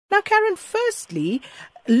Now, Karen, firstly,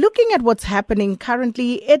 looking at what's happening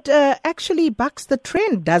currently, it actually bucks the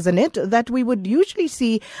trend, doesn't it, that we would usually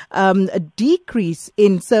see a decrease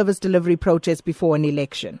in service delivery protests before an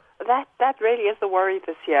election? That really is the worry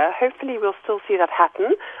this year. Hopefully we'll still see that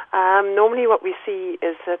happen. Normally what we see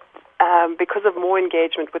is that because of more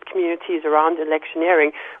engagement with communities around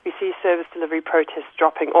electioneering, we see service delivery protests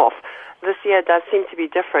dropping off. This year does seem to be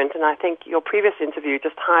different, and I think your previous interview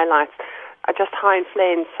just highlights just how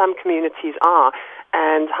inflamed some communities are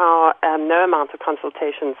and how no amount of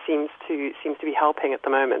consultation seems to be helping at the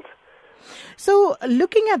moment. So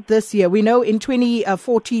looking at this year, we know in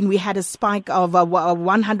 2014 we had a spike of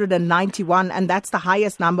 191, and that's the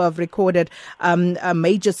highest number of recorded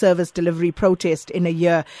major service delivery protest in a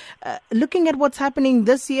year. Looking at what's happening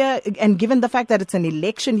this year, and given the fact that it's an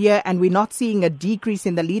election year and we're not seeing a decrease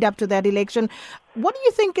in the lead up to that election, what do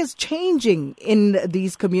you think is changing in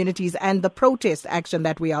these communities and the protest action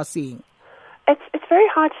that we are seeing? It's very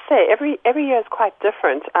hard to say. Every year is quite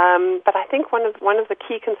different. But I think one of the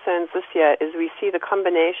key concerns this year is we see the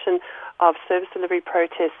combination of service delivery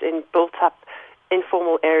protests in built-up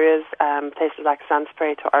informal areas, places like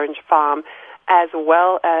Zandspruit or Orange Farm, as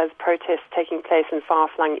well as protests taking place in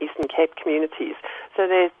far-flung Eastern Cape communities. So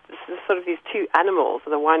there's sort of these two animals.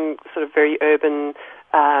 The one sort of very urban,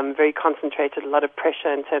 very concentrated, a lot of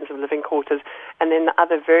pressure in terms of living quarters, and then the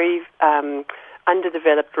other very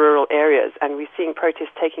underdeveloped rural areas, and we're seeing protests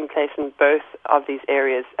taking place in both of these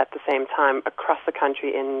areas at the same time across the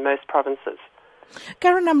country in most provinces.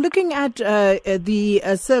 Karen, I'm looking at the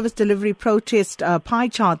service delivery protest pie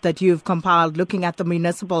chart that you've compiled, looking at the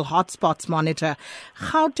municipal hotspots monitor.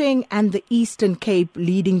 Gauteng and the Eastern Cape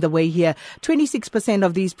leading the way here. 26%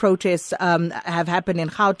 of these protests have happened in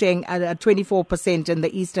Gauteng, 24% in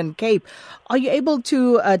the Eastern Cape. Are you able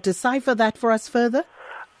to decipher that for us further?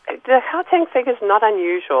 The Gauteng figure is not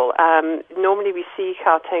unusual. Normally we see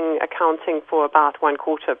Gauteng accounting for about one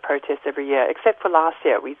quarter of protests every year, except for last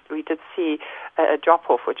year. We did see a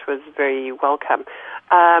drop-off, which was very welcome.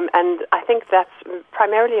 And I think that's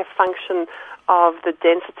primarily a function of the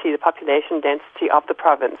density, the population density of the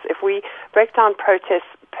province. If we break down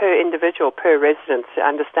protests per individual, per resident, to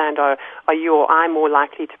understand are you or I more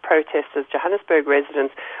likely to protest as Johannesburg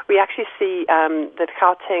residents, we actually see that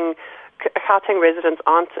Gauteng residents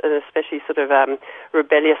aren't an especially sort of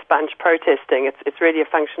rebellious bunch protesting. It's really a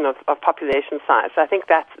function of population size. So I think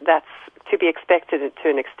that's to be expected to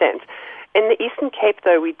an extent. In the Eastern Cape,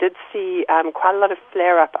 though, we did see quite a lot of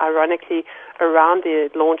flare-up, ironically, around the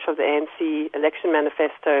launch of the ANC election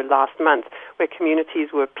manifesto last month, where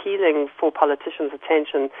communities were appealing for politicians'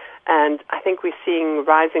 attention. And I think we're seeing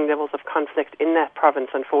rising levels of conflict in that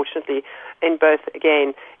province, unfortunately, in both,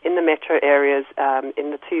 again, in the metro areas,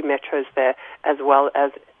 in the two metros there, as well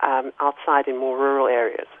as outside in more rural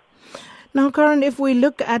areas. Now, Karen, if we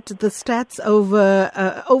look at the stats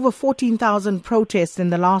over 14,000 protests in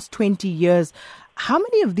the last 20 years, how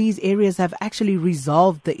many of these areas have actually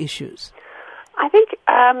resolved the issues? I think,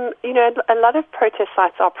 a lot of protest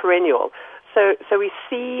sites are perennial. So we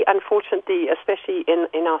see, unfortunately, especially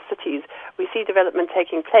in our cities, we see development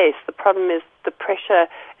taking place. The problem is the pressure,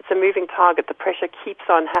 it's a moving target, the pressure keeps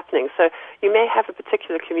on happening. So you may have a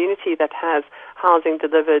particular community that has housing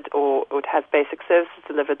delivered or has basic services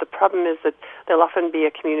delivered. The problem is that there'll often be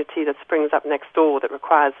a community that springs up next door that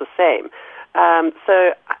requires the same.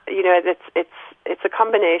 It's a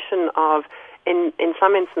combination of, in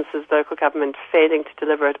some instances, local government failing to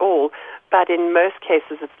deliver at all, but in most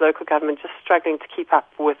cases it's local government just struggling to keep up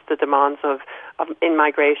with the demands of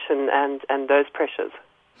in-migration and those pressures.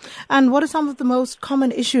 And what are some of the most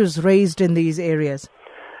common issues raised in these areas?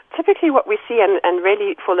 Typically what we see, and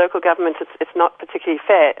really for local government it's not particularly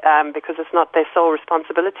fair because it's not their sole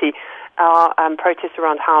responsibility, are protests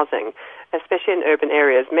around housing, especially in urban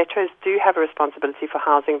areas. Metros do have a responsibility for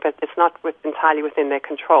housing, but it's not entirely within their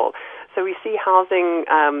control. So we see housing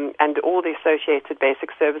and all the associated basic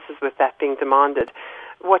services with that being demanded.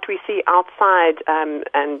 What we see outside, and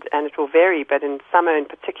it will vary, but in summer in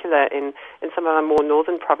particular, in some of our more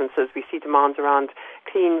northern provinces, we see demands around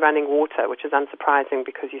clean running water, which is unsurprising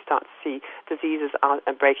because you start to see diseases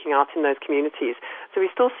breaking out in those communities. So we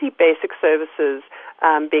still see basic services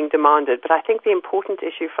being demanded, but I think the important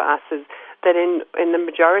issue for us is that in the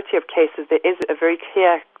majority of cases there is a very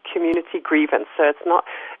clear community grievance. So it's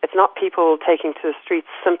not people taking to the streets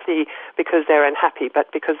simply because they're unhappy,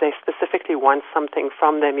 but because they specifically want something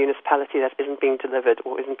from their municipality that isn't being delivered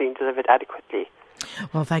or isn't being delivered adequately.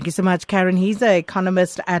 Well, thank you so much, Karen Heese,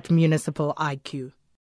 Economist at Municipal IQ.